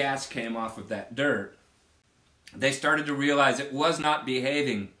way the gas came off of that dirt, they started to realize it was not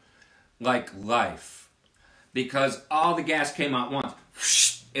behaving like life, because all the gas came out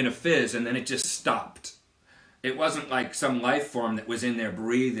once in a fizz, and then it just stopped. It wasn't like some life form that was in there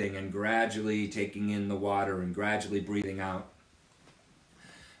breathing and gradually taking in the water and gradually breathing out.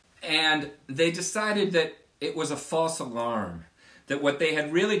 And they decided that it was a false alarm, that what they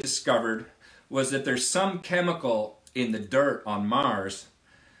had really discovered was that there's some chemical in the dirt on Mars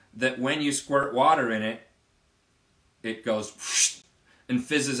that when you squirt water in it, it goes whoosh, and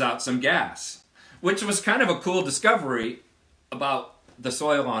fizzes out some gas, which was kind of a cool discovery about the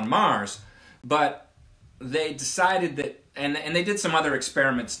soil on Mars. But they decided that, and they did some other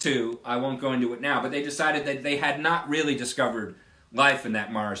experiments too, I won't go into it now, but they decided that they had not really discovered life in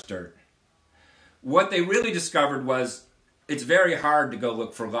that Mars dirt. What they really discovered was it's very hard to go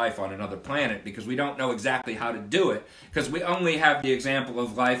look for life on another planet because we don't know exactly how to do it, because we only have the example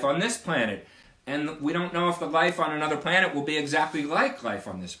of life on this planet, and we don't know if the life on another planet will be exactly like life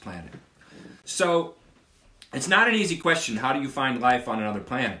on this planet. So it's not an easy question, how do you find life on another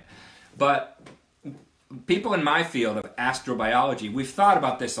planet? But people in my field of astrobiology, we've thought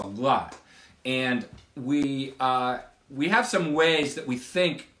about this a lot, and we have some ways that we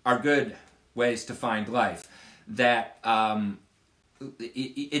think are good ways to find life. That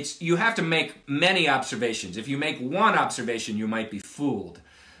you have to make many observations. If you make one observation, you might be fooled.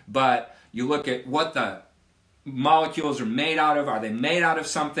 But you look at what the molecules are made out of. Are they made out of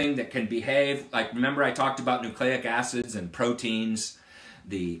something that can behave? Like, remember I talked about nucleic acids and proteins,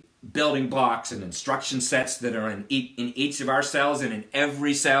 the building blocks and instruction sets that are in each of our cells, and in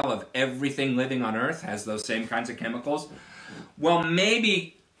every cell of everything living on Earth has those same kinds of chemicals. Well,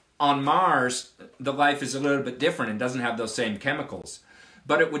 maybe on Mars, the life is a little bit different and doesn't have those same chemicals.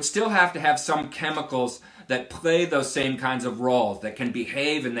 But it would still have to have some chemicals that play those same kinds of roles, that can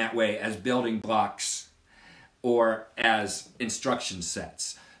behave in that way as building blocks or as instruction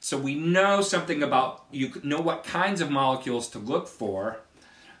sets. So we know something about, you know what kinds of molecules to look for.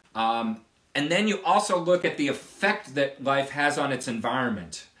 And then you also look at the effect that life has on its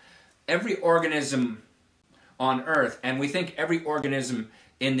environment. Every organism on Earth, and we think every organism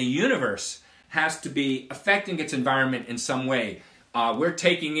in the universe, has to be affecting its environment in some way. We're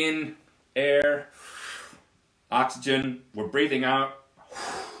taking in air, oxygen, we're breathing out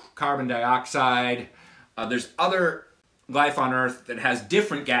carbon dioxide. There's other life on Earth that has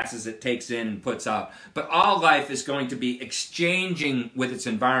different gases it takes in and puts out. But all life is going to be exchanging with its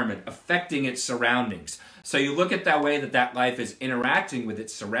environment, affecting its surroundings. So you look at that way that life is interacting with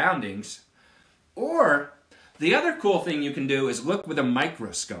its surroundings. Or the other cool thing you can do is look with a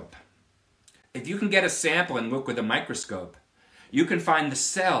microscope. If you can get a sample and look with a microscope, you can find the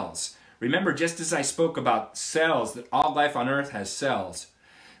cells. Remember, just as I spoke about cells, that all life on Earth has cells,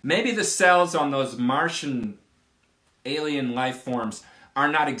 maybe the cells on those Martian alien life forms are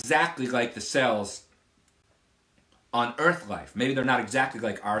not exactly like the cells on Earth life. Maybe they're not exactly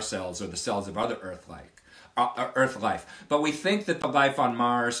like our cells or the cells of other Earth life. But we think that the life on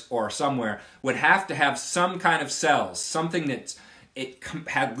Mars or somewhere would have to have some kind of cells, something that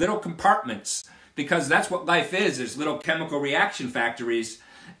had little compartments, because that's what life is little chemical reaction factories,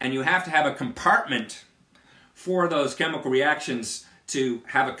 and you have to have a compartment for those chemical reactions to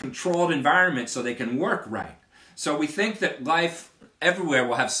have a controlled environment so they can work right. So we think that life everywhere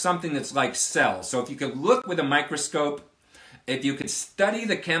will have something that's like cells. So if you could look with a microscope, if you could study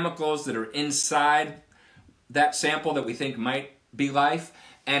the chemicals that are inside that sample that we think might be life,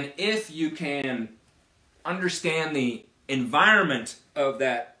 and if you can understand the environment of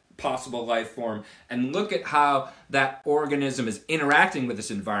that possible life form and look at how that organism is interacting with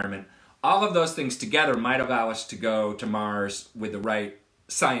this environment, all of those things together might allow us to go to Mars with the right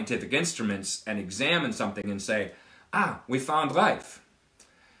scientific instruments and examine something and say, we found life.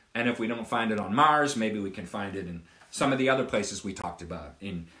 And if we don't find it on Mars, maybe we can find it in some of the other places we talked about.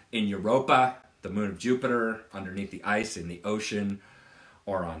 In Europa, the moon of Jupiter, underneath the ice in the ocean,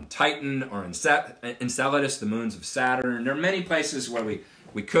 or on Titan, or in Enceladus, the moons of Saturn. There are many places where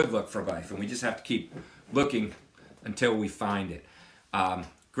we could look for life, and we just have to keep looking until we find it.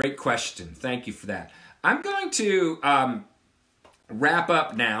 Great question. Thank you for that. I'm going to wrap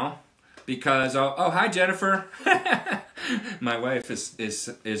up now because, oh, hi, Jennifer. My wife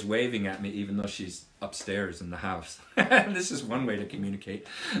is waving at me even though she's upstairs in the house. This is one way to communicate.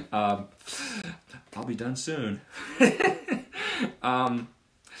 I'll be done soon.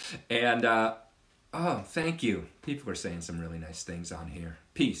 Oh, thank you. People are saying some really nice things on here.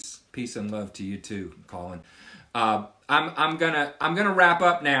 Peace and love to you too, Colin. I'm gonna wrap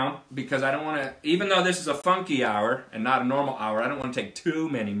up now because I don't want to. Even though this is a funky hour and not a normal hour, I don't want to take too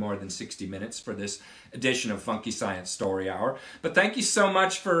many more than 60 minutes for this edition of Funky Science Story Hour. But thank you so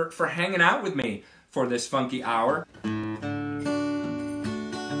much for hanging out with me for this funky hour.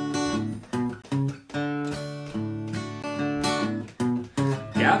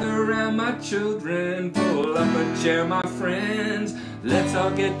 Gather around, my children, pull up a chair, my friends. Let's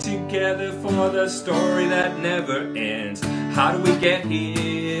all get together for the story that never ends. How do we get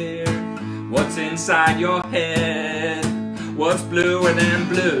here? What's inside your head? What's bluer than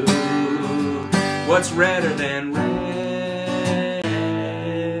blue? What's redder than red?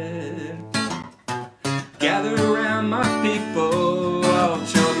 Gather around my people, all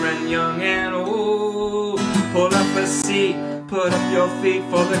children young and old. Pull up a seat, put up your feet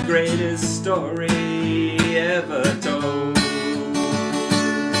for the greatest story ever told.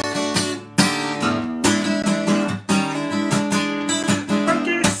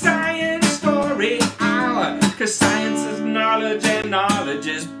 Funky Science Story Hour, 'cause science is knowledge and knowledge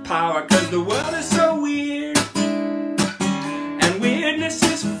is power. 'Cause the world is so weird, and weirdness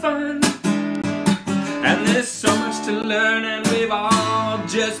is fun. And there's so much to learn, and we've all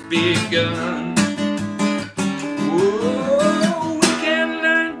just begun. Whoa, we can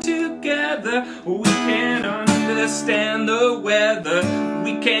learn together, we can understand the weather,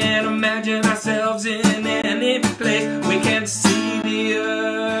 we can imagine ourselves in any place, we can see the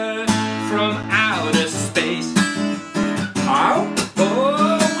earth from outer space. Oh,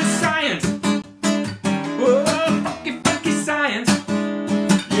 with science. Oh, funky, funky science.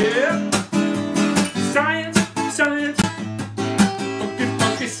 Yeah. Science, science, funky,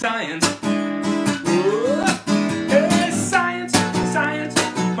 funky science. Ooh, hey, science, science,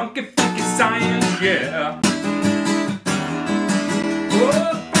 funky, funky science, yeah.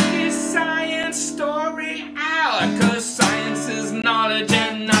 Oh, Funky Science Story Hour, 'cause science is knowledge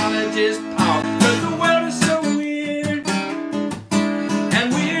and knowledge is power. 'Cause the world is so weird, and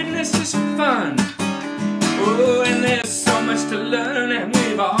weirdness is fun. Oh, and there's so much to learn, and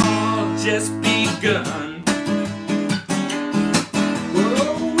we've all just begun.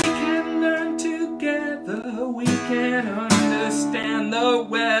 Oh, we can learn together, we can understand the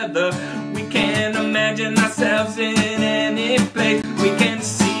weather, we can imagine ourselves in any place, we can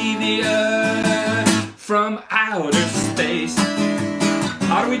see the earth from outer space.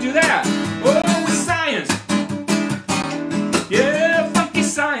 How do we do that? Oh, with science. Yeah, funky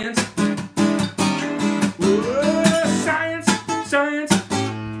science. Oh, science, science,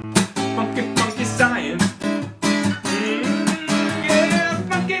 funky, funky science. Yeah,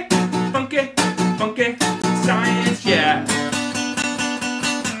 funky, funky, funky science, yeah.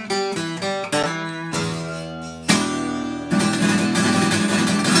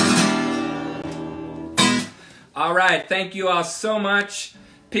 All right, thank you all so much.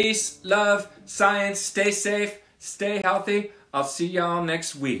 Peace, love, science, stay safe, stay healthy. I'll see y'all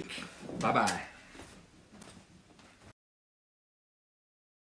next week. Bye-bye.